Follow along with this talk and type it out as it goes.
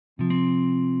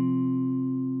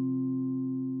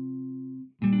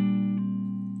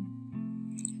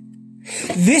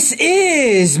This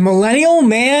is Millennial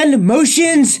Man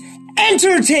Motions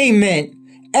Entertainment,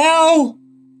 LLC.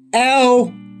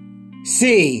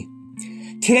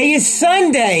 Today is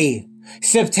Sunday,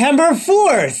 September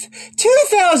 4th,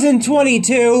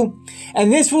 2022,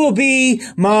 and this will be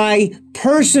my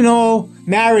personal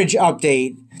marriage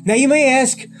update. Now you may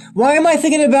ask, why am I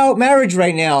thinking about marriage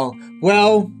right now?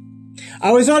 Well,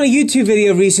 I was on a YouTube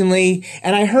video recently,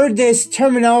 and I heard this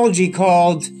terminology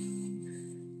called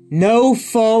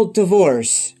no-fault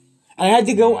divorce.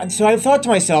 So I thought to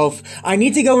myself, I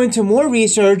need to go into more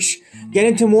research, get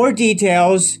into more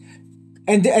details,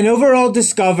 and overall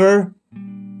discover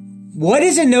what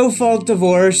is a no-fault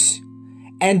divorce,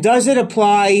 and does it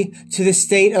apply to the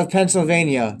state of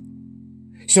Pennsylvania?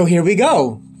 So here we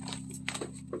go.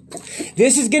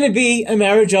 This is going to be a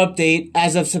marriage update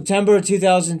as of September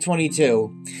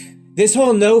 2022. This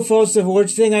whole no-fault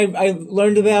divorce thing I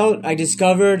learned about, I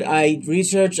discovered, I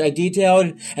researched, I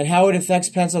detailed, and how it affects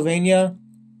Pennsylvania.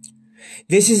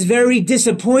 This is very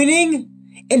disappointing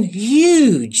and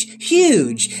huge,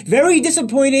 very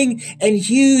disappointing and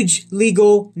huge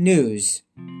legal news.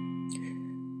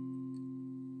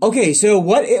 Okay, so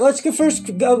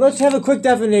let's have a quick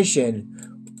definition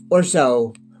or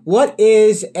so. What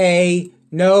is a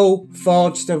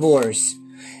no-fault divorce?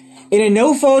 In a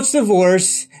no-fault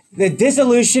divorce, the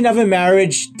dissolution of a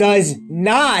marriage does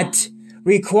not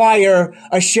require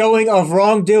a showing of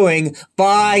wrongdoing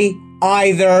by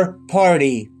either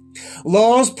party.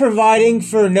 Laws providing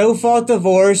for no-fault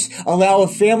divorce allow a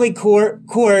family court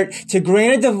to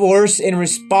grant a divorce in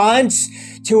response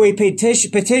to a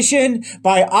petition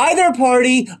by either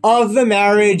party of the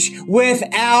marriage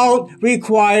without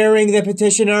requiring the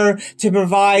petitioner to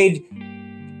provide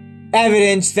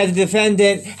evidence that the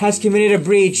defendant has committed a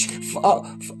breach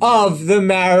of the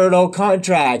marital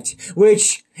contract,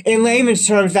 which in layman's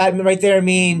terms, that right there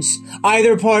means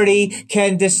either party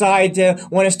can decide to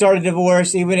want to start a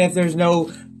divorce even if there's no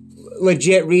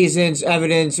legit reasons,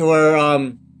 evidence, or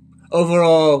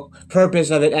overall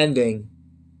purpose of it ending.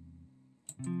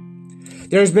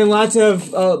 There's been lots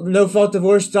of no-fault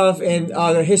divorce stuff in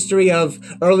the history of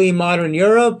early modern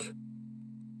Europe.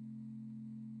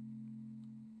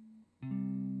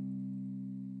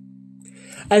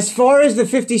 As far as the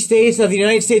 50 states of the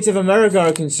United States of America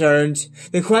are concerned,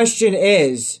 the question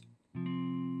is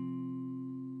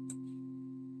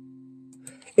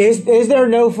there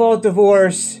no-fault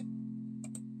divorce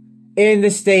in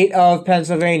the state of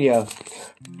Pennsylvania?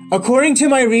 According to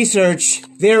my research,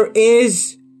 the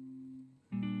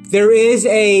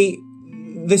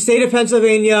state of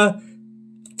Pennsylvania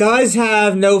does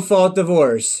have no-fault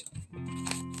divorce.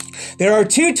 There are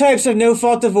two types of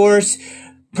no-fault divorce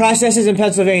processes in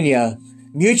Pennsylvania: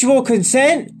 mutual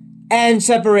consent and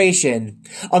separation.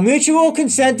 A mutual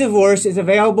consent divorce is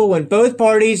available when both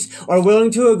parties are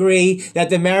willing to agree that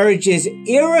the marriage is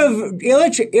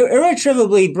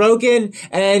irretrievably broken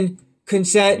and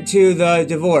consent to the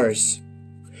divorce.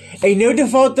 A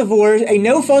no-fault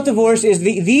divorce is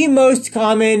the most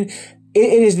common.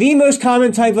 It is the most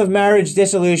common type of marriage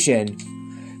dissolution.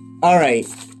 All right,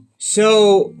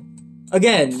 so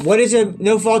again, what is a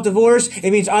no-fault divorce?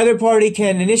 It means either party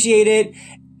can initiate it,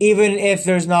 even if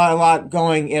there's not a lot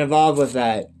involved with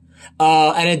that.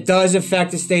 And it does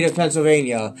affect the state of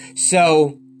Pennsylvania.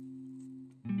 So,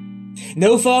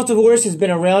 no-fault divorce has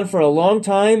been around for a long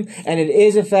time, and it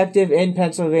is effective in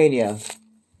Pennsylvania.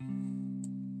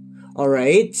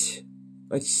 Alright.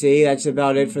 Let's see, that's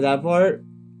about it for that part.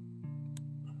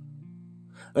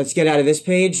 Let's get out of this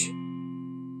page.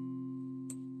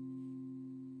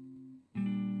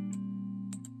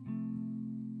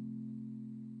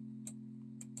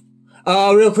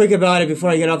 Real quick about it before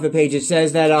I get off the page. It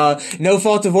says that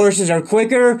no-fault divorces are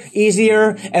quicker,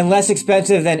 easier, and less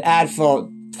expensive than at-fault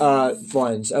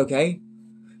ones. Okay?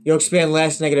 You'll expand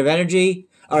less negative energy.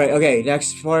 Alright, okay,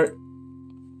 next part.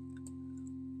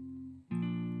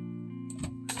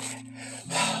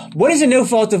 What is a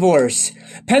no-fault divorce?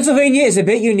 Pennsylvania is a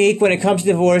bit unique when it comes to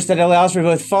divorce that allows for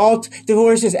both fault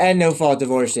divorces and no-fault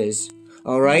divorces.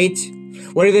 Alright?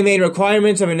 What are the main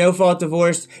requirements of a no-fault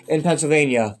divorce in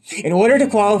Pennsylvania? In order to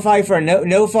qualify for a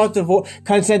no-fault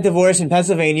consent divorce in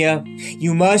Pennsylvania,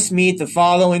 you must meet the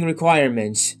following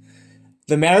requirements.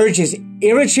 The marriage is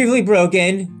irretrievably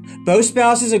broken, both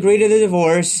spouses agree to the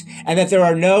divorce, and that there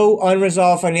are no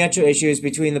unresolved financial issues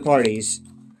between the parties.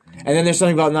 And then there's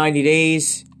something about 90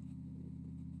 days.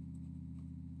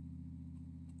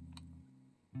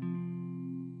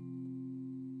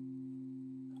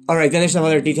 Alright, then there's some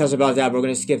other details about that, but we're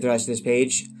going to skip the rest of this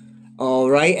page.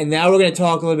 Alright, and now we're going to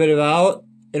talk a little bit about,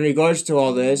 in regards to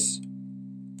all this,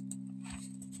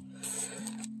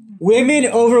 Women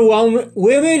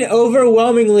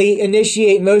overwhelmingly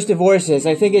initiate most divorces.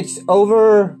 I think it's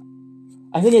over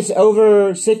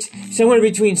somewhere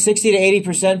between 60 to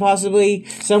 80%, possibly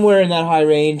somewhere in that high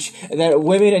range. That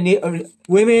women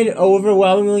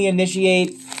overwhelmingly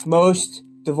initiate most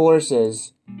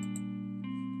divorces.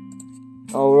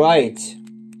 All right.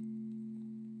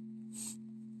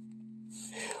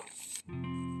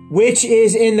 Which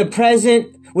is in the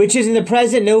present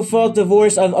no-fault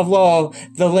divorce of law,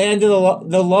 the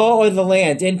law or the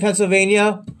land in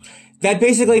Pennsylvania. That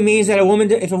basically means that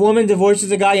if a woman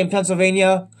divorces a guy in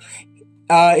Pennsylvania,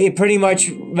 it pretty much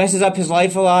messes up his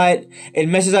life a lot. It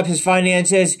messes up his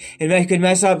finances. It could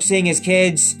mess up seeing his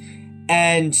kids.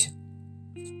 And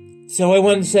so what I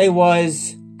wanted to say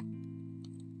was,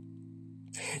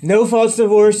 no-fault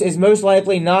divorce is most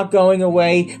likely not going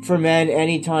away for men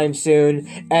anytime soon,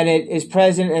 and it is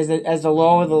present as the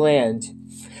law of the land.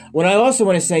 What I also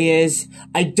want to say is,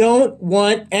 I don't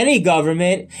want any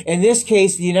government, in this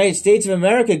case the United States of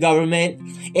America government,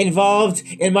 involved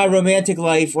in my romantic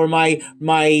life or my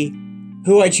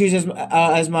who I choose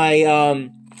as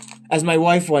my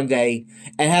wife one day,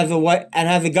 and have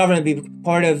the government be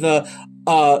part of the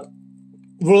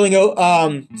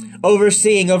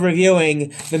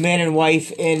overviewing the man and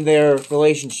wife in their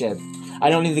relationship. I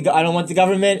don't want the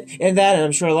government in that, and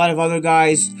I'm sure a lot of other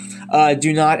guys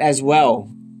do not as well.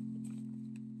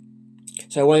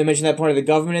 So I wanted to mention that part of the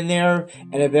government in there,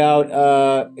 and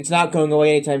about it's not going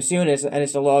away anytime soon, and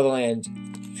it's the law of the land.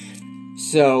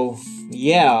 So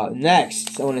yeah,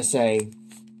 next I want to say,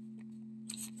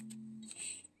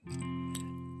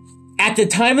 at the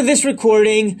time of this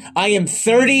recording, I am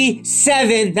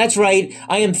 37. That's right,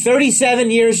 I am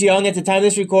 37 years young at the time of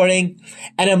this recording,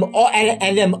 and I'm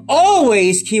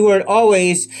always, keyword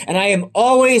always, and I am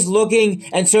always looking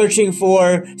and searching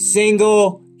for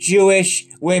single Jewish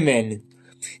women.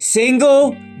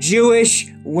 Single Jewish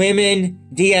women,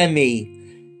 DM me.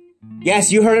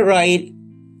 Yes, you heard it right.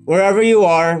 Wherever you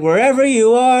are,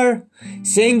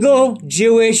 single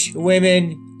Jewish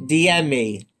women, DM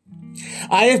me.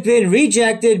 I have been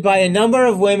rejected by a number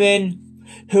of women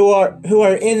who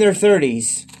are in their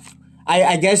 30s.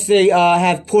 I guess they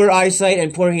have poor eyesight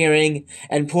and poor hearing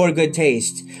and poor good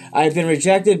taste. I've been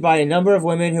rejected by a number of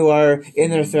women who are in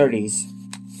their 30s.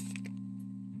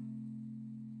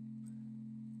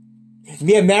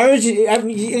 Yeah, marriage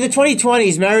in the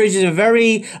 2020s. Marriage is a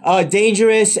very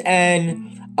dangerous and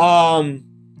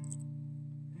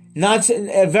not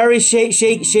a very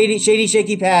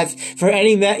shaky path for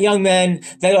any young men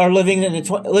that are living in the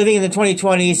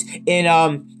 2020s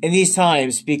in these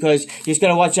times, because you just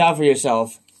gotta watch out for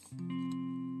yourself.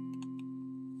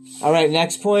 All right,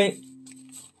 next point.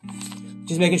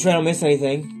 Just making sure I don't miss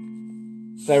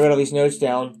anything. So I wrote all these notes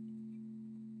down.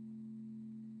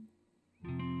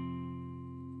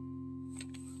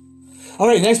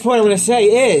 Alright, next point I want to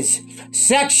say is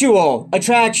sexual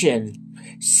attraction.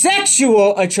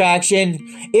 Sexual attraction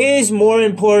is more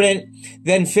important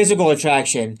than physical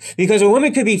attraction. Because a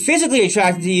woman could be physically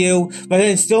attracted to you, but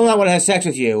then still not want to have sex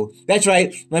with you. That's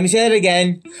right. Let me say that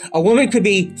again. A woman could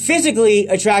be physically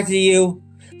attracted to you,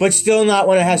 but still not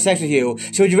want to have sex with you.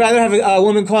 So would you rather have a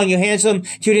woman calling you handsome,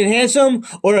 cute and handsome,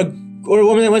 or a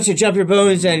woman that wants to jump your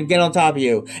bones and get on top of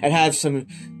you and have some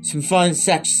fun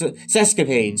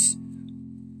sexcapades?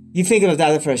 You think about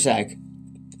that for a sec.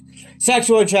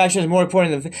 Sexual attraction is more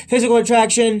important than physical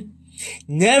attraction.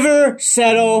 Never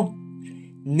settle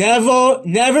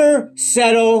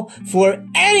for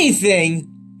anything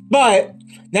but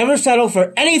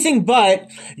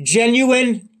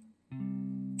genuine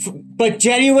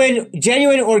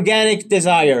organic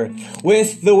desire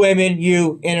with the women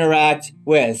you interact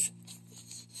with.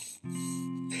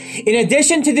 In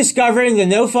addition to discovering the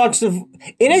no-fault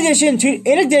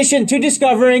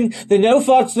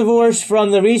divorce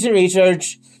from the recent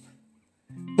research,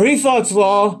 Briffault's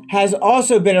law has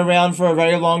also been around for a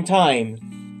very long time.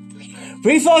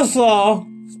 Briffault's law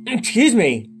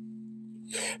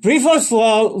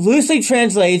loosely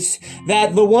translates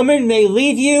that the woman may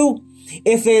leave you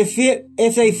if they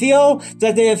feel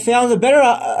that they have found a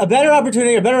better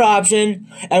opportunity, a better option,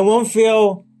 and won't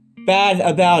feel bad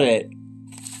about it.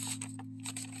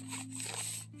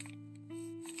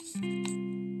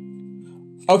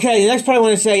 Okay, the next part I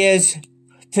want to say is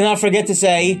don't forget to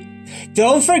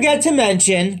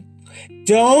mention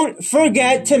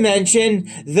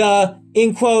the,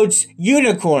 in quotes,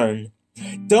 unicorn.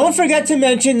 Don't forget to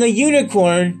mention the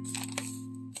unicorn,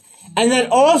 and then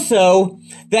also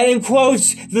that, in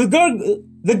quotes, the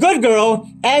good girl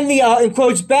and the, in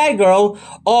quotes, bad girl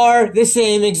are the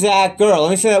same exact girl. Let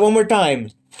me say that one more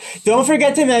time. Don't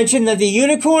forget to mention that the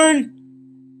unicorn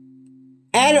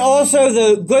And also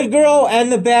the good girl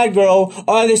and the bad girl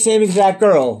are the same exact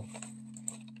girl.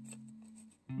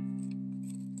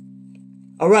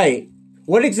 Alright,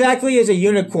 what exactly is a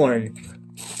unicorn?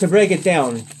 To break it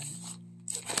down.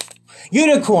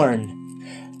 Unicorn.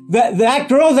 That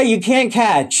girl that you can't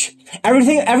catch.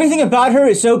 Everything about her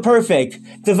is so perfect.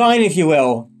 Divine, if you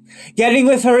will. Getting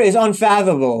with her is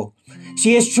unfathomable.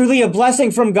 She is truly a blessing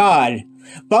from God.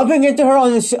 Bumping into her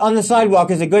on the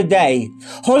sidewalk is a good day.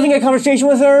 Holding a conversation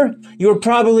with her, you are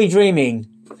probably dreaming.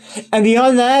 And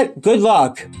beyond that, good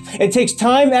luck. It takes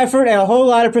time, effort, and a whole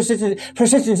lot of persistency,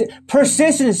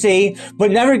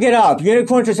 but never get up.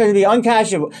 Unicorns are said to be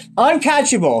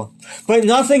uncatchable, but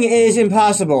nothing is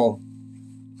impossible.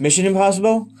 Mission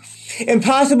Impossible?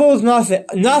 Impossible is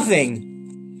nothing.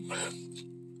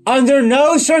 Under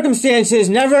no circumstances,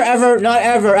 never ever, not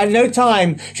ever, at no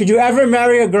time, should you ever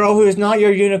marry a girl who is not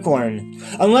your unicorn.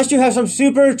 Unless you have some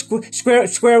super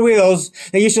square wheels,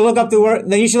 then you should look up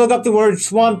the word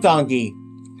swamp donkey.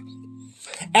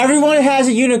 Everyone has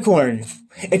a unicorn.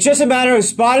 It's just a matter of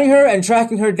spotting her and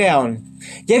tracking her down.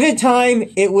 Give it time,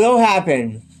 it will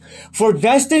happen. For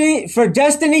destiny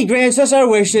grants us our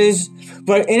wishes,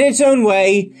 but in its own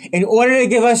way, in order to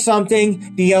give us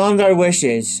something beyond our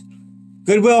wishes.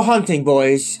 Goodwill Hunting,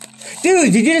 boys.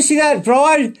 Dude, did you just see that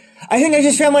broad? I think I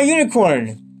just found my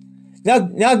unicorn. Now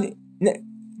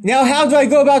how do I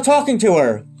go about talking to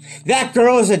her? That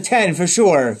girl is a 10 for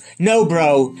sure. No,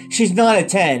 bro. She's not a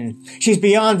 10. She's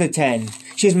beyond a 10.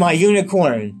 She's my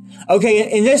unicorn. Okay,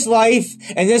 in this life,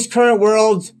 in this current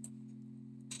world,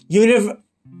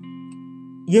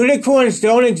 unicorns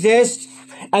don't exist,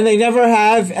 and they never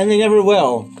have, and they never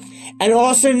will. And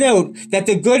also note that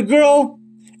the good girl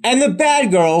and the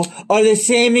bad girl are the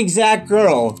same exact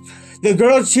girl. The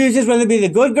girl chooses whether to be the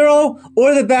good girl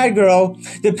or the bad girl,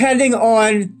 depending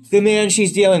on the man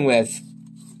she's dealing with.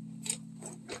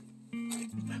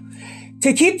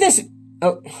 To keep this...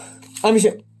 Oh, let me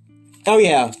show... Oh,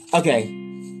 yeah. Okay.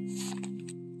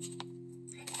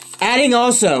 Adding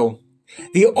also,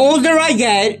 the older I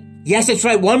get... Yes, that's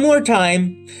right, one more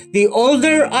time. The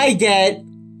older I get,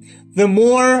 the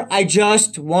more I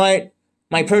just want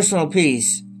my personal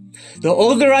peace. The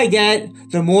older I get,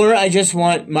 the more I just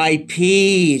want my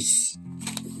peace.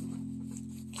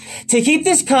 To keep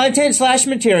this content slash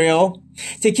material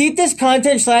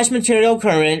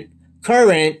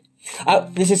current,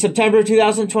 this is September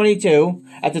 2022,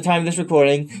 at the time of this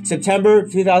recording, September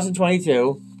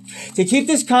 2022. To keep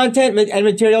this content and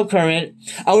material current,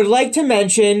 I would like to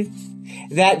mention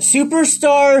that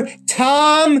superstar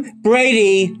Tom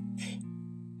Brady,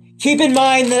 keep in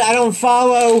mind that I don't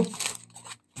follow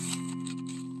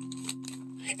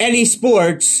any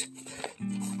sports.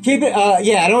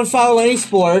 I don't follow any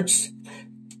sports.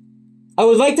 I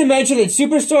would like to mention that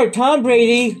superstar Tom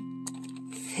Brady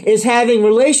is having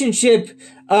relationship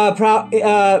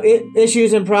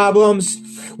issues and problems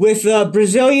with the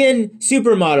Brazilian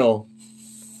supermodel.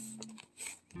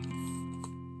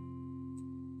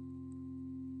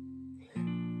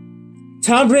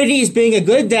 Tom Brady is being a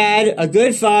good dad, a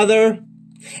good father,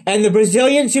 and the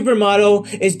Brazilian supermodel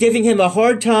is giving him a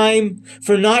hard time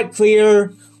for not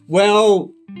clear,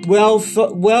 well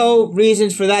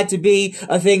reasons for that to be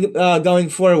a thing going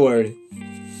forward.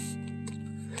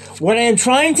 What I am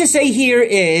trying to say here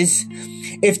is,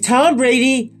 if Tom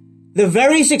Brady, the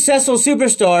very successful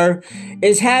superstar,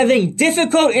 is having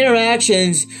difficult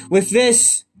interactions with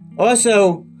this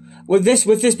Brazilian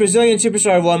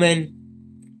superstar woman,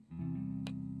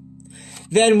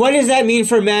 then what does that mean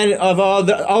for men of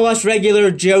all us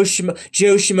regular Joe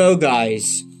Schmo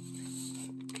guys?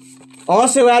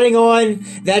 Also adding on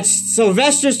that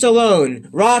Sylvester Stallone,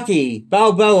 Rocky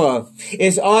Balboa,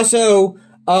 is also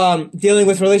dealing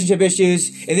with relationship issues.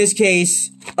 In this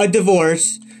case, a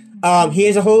divorce. He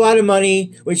has a whole lot of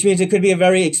money, which means it could be a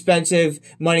very expensive,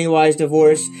 money-wise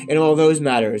divorce in all those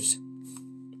matters.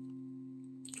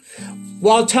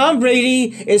 While Tom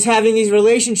Brady is having these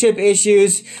relationship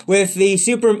issues with the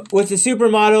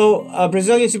supermodel,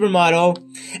 Brazilian supermodel,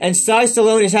 and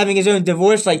Stallone is having his own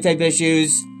divorce-like type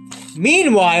issues.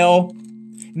 Meanwhile,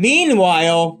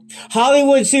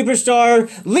 Hollywood superstar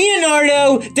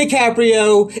Leonardo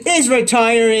DiCaprio is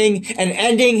retiring and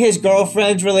ending his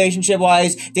girlfriend's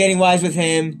relationship-wise, dating-wise with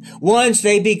him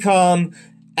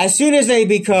as soon as they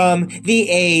become the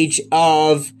age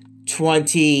of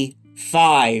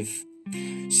 25.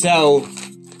 So,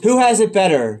 who has it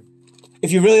better?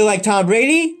 If you really like Tom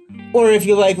Brady, or if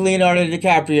you like Leonardo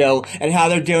DiCaprio and how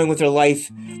they're dealing with their life,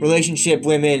 relationship,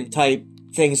 women type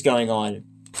things going on.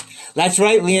 That's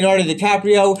right, Leonardo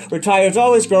DiCaprio retires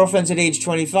all his girlfriends at age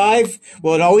 25.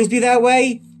 Will it always be that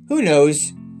way? Who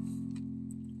knows?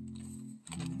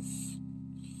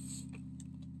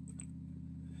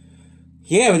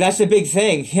 Yeah, but that's the big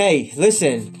thing. Hey,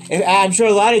 listen, I'm sure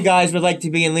a lot of guys would like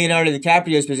to be in Leonardo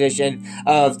DiCaprio's position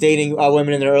of dating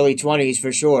women in their early 20s,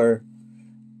 for sure.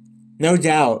 No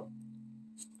doubt.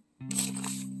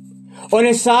 On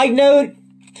a side note,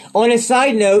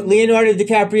 Leonardo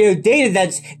DiCaprio dated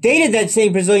that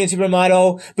same Brazilian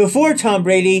supermodel before Tom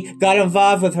Brady got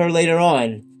involved with her later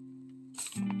on.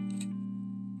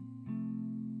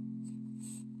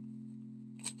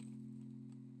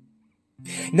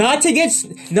 Not to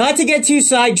get too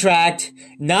sidetracked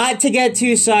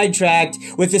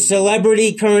with the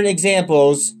celebrity current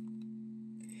examples.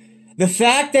 The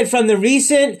fact that from the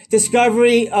recent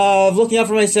discovery of Looking Out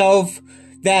for Myself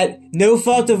that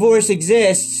no-fault divorce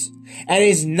exists and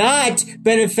is not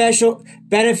beneficial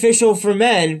for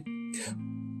men.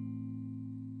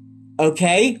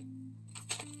 Okay?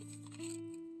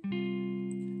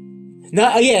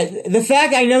 The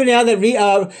fact I know now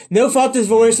that no-fault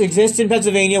divorce exists in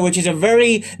Pennsylvania, which is a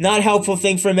very not helpful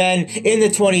thing for men in the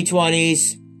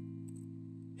 2020s.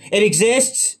 It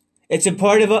exists. It's a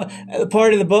part of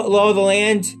the law of the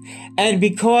land, and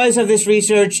because of this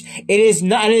research, it is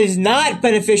not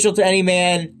beneficial to any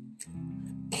man.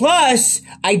 Plus,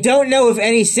 I don't know if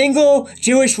any single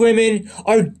Jewish women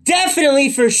are definitely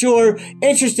for sure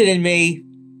interested in me.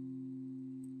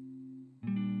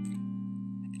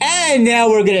 And now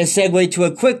we're going to segue to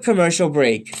a quick commercial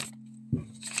break.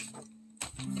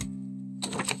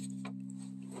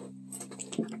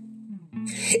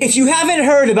 If you haven't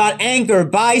heard about Anchor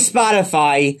by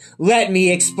Spotify, let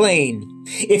me explain.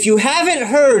 If you haven't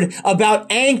heard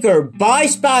about Anchor by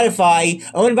Spotify,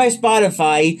 owned by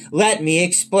Spotify, let me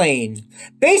explain.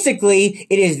 Basically,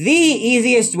 it is the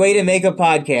easiest way to make a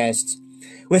podcast.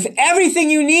 With everything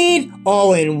you need,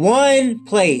 all in one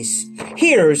place.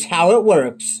 Here's how it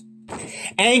works.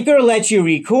 Anchor lets you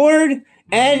record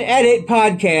and edit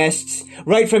podcasts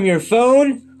right from your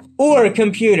phone or a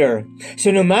computer.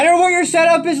 So no matter what your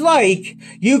setup is like,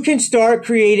 you can start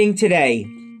creating today.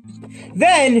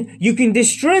 Then you can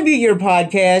distribute your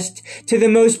podcast to the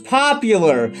most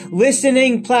popular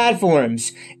listening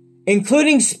platforms,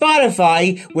 including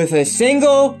Spotify, with a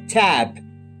single tap.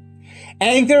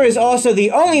 Anchor is also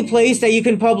the only place that you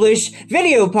can publish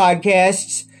video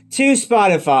podcasts to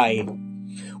Spotify.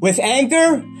 With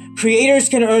Anchor, creators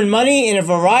can earn money in a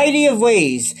variety of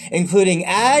ways, including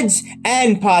ads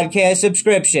and podcast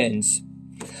subscriptions.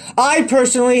 I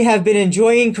personally have been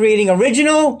enjoying creating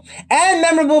original and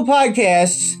memorable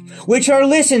podcasts, which are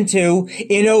listened to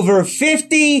in over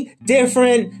 50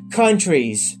 different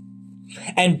countries.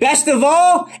 And best of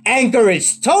all, Anchor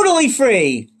is totally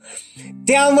free.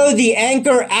 Download the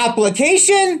Anchor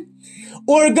application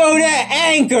or go to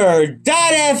anchor.fm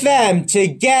to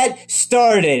get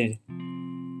started.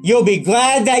 You'll be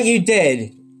glad that you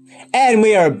did. And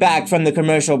we are back from the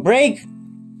commercial break.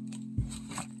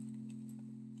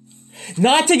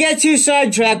 Not to get too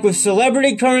sidetracked with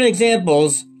celebrity current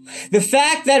examples, the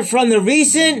fact that from the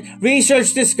recent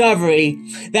research discovery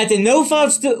that the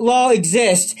no-fault law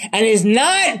exists and is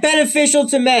not beneficial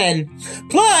to men,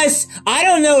 plus, I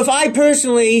don't know if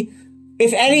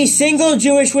any single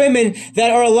Jewish women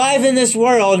that are alive in this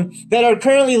world that are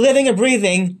currently living and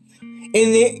breathing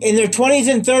in their 20s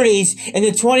and 30s in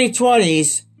the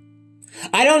 2020s,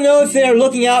 I don't know if they're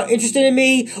interested in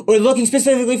me or looking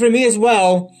specifically for me as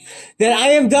well, that I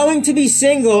am going to be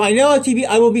single. I know I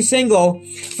will be single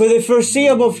for the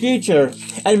foreseeable future.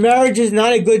 And marriage is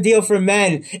not a good deal for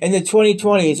men in the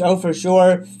 2020s. Oh, for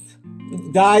sure.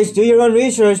 Guys, do your own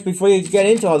research before you get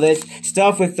into all this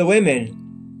stuff with the women.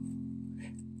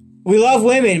 We love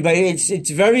women, but it's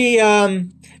very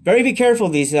be careful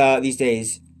these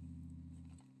days.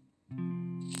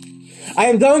 I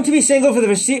am going to be single for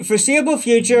the foreseeable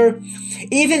future,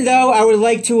 even though I would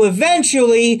like to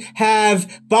eventually have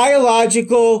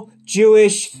biological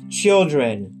Jewish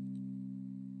children.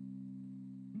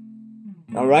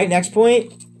 All right, next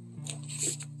point.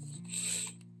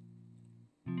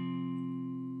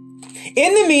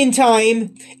 In the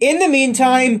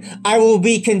meantime, I will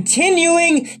be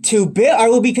continuing to build,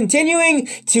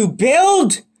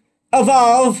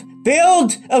 evolve,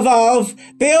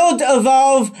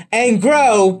 and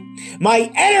grow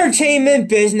my entertainment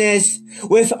business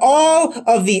with all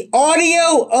of the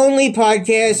audio-only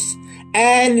podcasts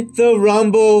and the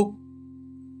Rumble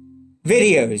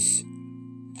videos.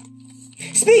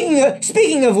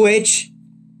 Speaking of which,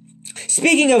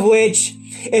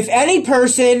 if any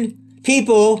person,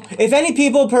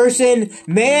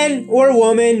 man or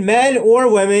woman,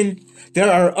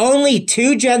 there are only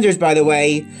two genders, by the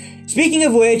way. Speaking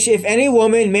of which, if any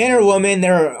woman, man or woman,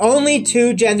 there are only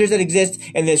two genders that exist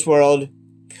in this world.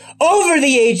 over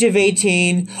the age of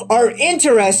 18 are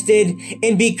interested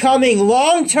in becoming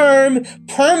long-term,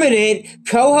 permanent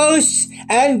co-hosts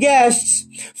and guests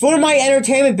for my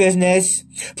entertainment business,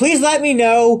 please let me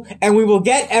know and we will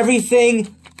get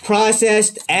everything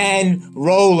processed and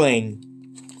rolling.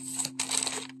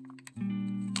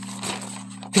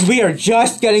 Because we are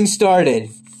just getting started.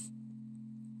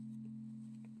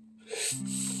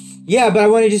 Yeah, but I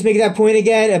want to just make that point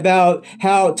again about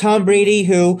how Tom Brady,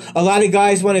 who a lot of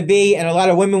guys want to be and a lot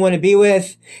of women want to be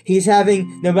with, he's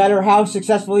having, no matter how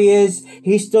successful he is,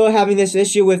 he's still having this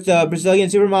issue with the Brazilian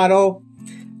supermodel.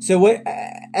 So what,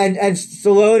 and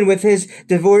Stallone with his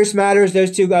divorce matters,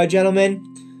 those two gentlemen.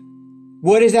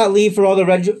 What does that leave for all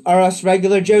us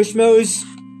regular Joe Schmoes?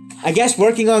 I guess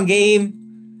working on game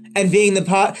and being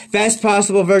the best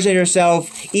possible version of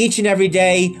yourself each and every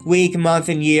day, week, month,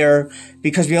 and year,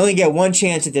 because we only get one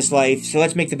chance at this life, so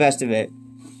let's make the best of it.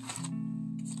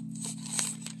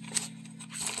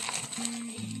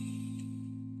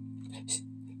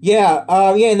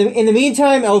 In the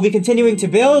meantime, I will be continuing to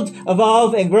build,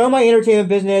 evolve, and grow my entertainment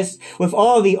business with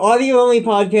all the audio-only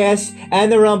podcasts and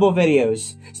the Rumble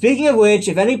videos. Speaking of which,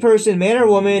 if any person, man or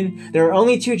woman, there are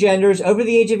only two genders over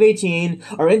the age of 18,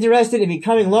 are interested in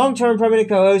becoming long-term permanent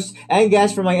co-hosts and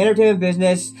guests for my entertainment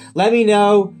business, let me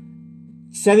know.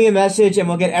 Send me a message and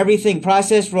we'll get everything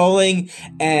processed, rolling,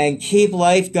 and keep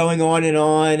life going on and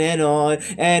on and on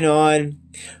and on.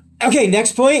 Okay,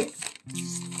 next point.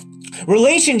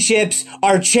 Relationships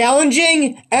are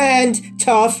challenging and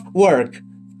tough work.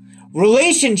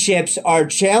 Relationships are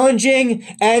challenging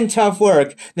and tough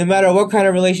work, no matter what kind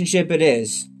of relationship it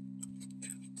is.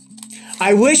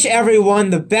 I wish everyone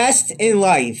the best in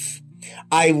life.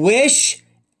 I wish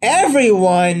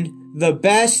everyone the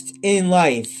best in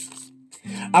life.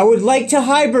 I would like to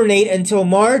hibernate until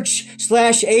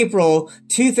March/April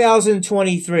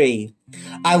 2023.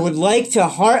 I would like to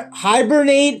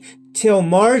hibernate till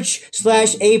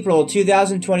March/April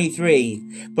 2023,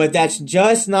 but that's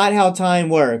just not how time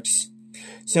works.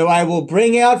 So I will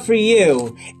bring out for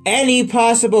you any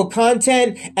possible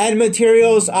content and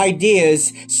materials,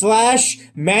 ideas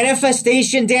 /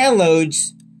 manifestation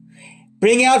downloads.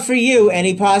 Bring out for you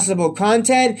any possible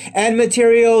content and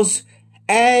materials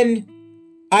and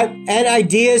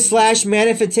ideas /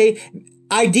 manifestation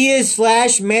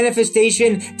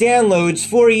downloads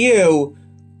for you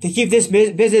to keep this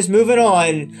business moving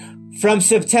on from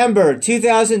September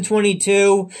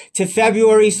 2022 to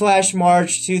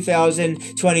February/March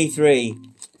 2023.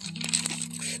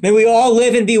 May we all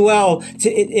live and be well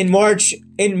in March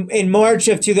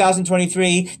of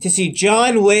 2023 to see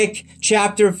John Wick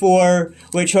Chapter 4,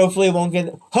 which hopefully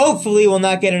will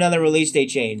not get another release date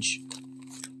change.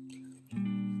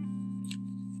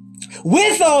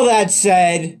 With all that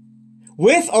said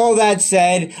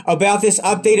about this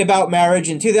update about marriage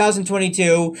in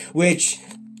 2022, which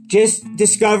just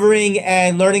discovering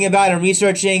and learning about and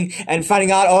researching and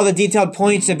finding out all the detailed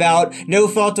points about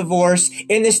no-fault divorce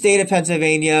in the state of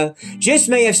Pennsylvania just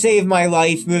may have saved my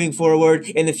life moving forward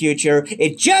in the future.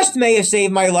 It just may have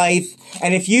saved my life.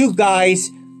 And if you guys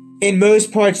in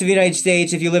most parts of the United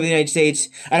States, if you live in the United States,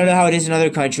 I don't know how it is in other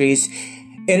countries,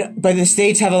 but the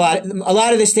states have a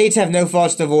lot of the states have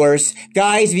no-fault divorce.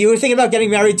 Guys, if you were thinking about getting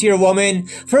married to your woman,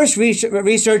 first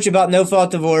research about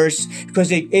no-fault divorce,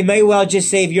 because it may well just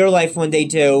save your life one day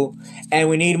too. And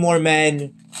we need more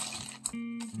men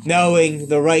knowing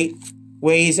the right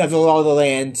ways of the law of the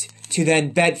land to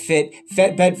then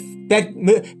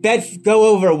go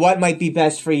over what might be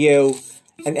best for you.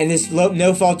 And this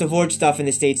no-fault divorce stuff in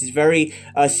the states is very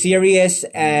serious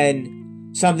and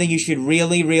something you should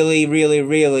really, really, really,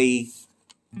 really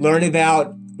learn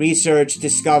about, research,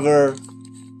 discover,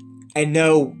 and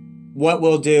know what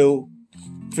will do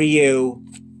for you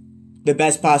the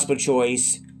best possible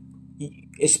choice,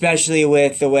 especially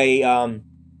with the way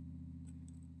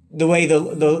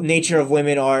the nature of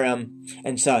women are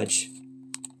and such.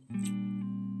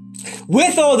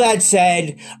 With all that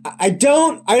said, I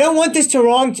don't want this to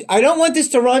run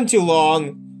too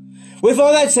long. With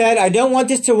all that said, I don't want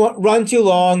this to run too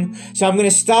long, so I'm going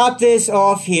to stop this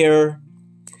off here.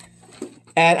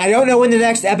 And I don't know when the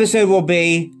next episode will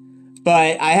be,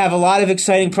 but I have a lot of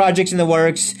exciting projects in the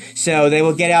works, so they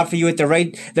will get out for you at the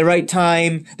right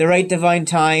time, the right divine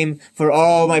time for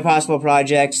all my possible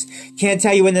projects. Can't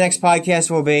tell you when the next podcast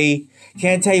will be.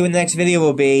 Can't tell you when the next video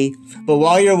will be. But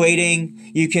while you're waiting,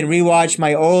 you can rewatch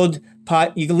my old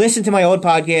you can listen to my old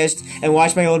podcast and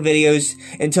watch my old videos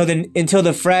until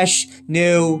the fresh,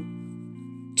 new,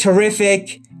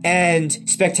 terrific, and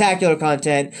spectacular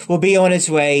content will be on its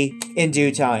way in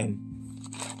due time.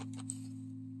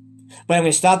 But I'm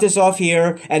going to stop this off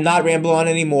here and not ramble on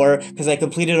anymore because I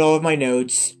completed all of my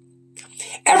notes.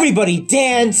 Everybody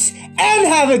dance and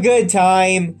have a good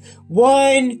time.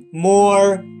 One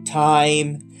more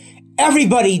time.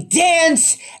 Everybody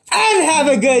dance and have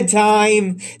a good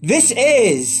time. This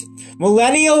is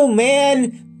Millennial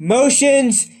Man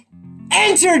Motions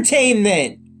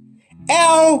Entertainment,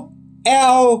 LLC.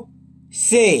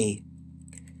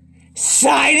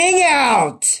 Signing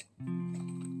out.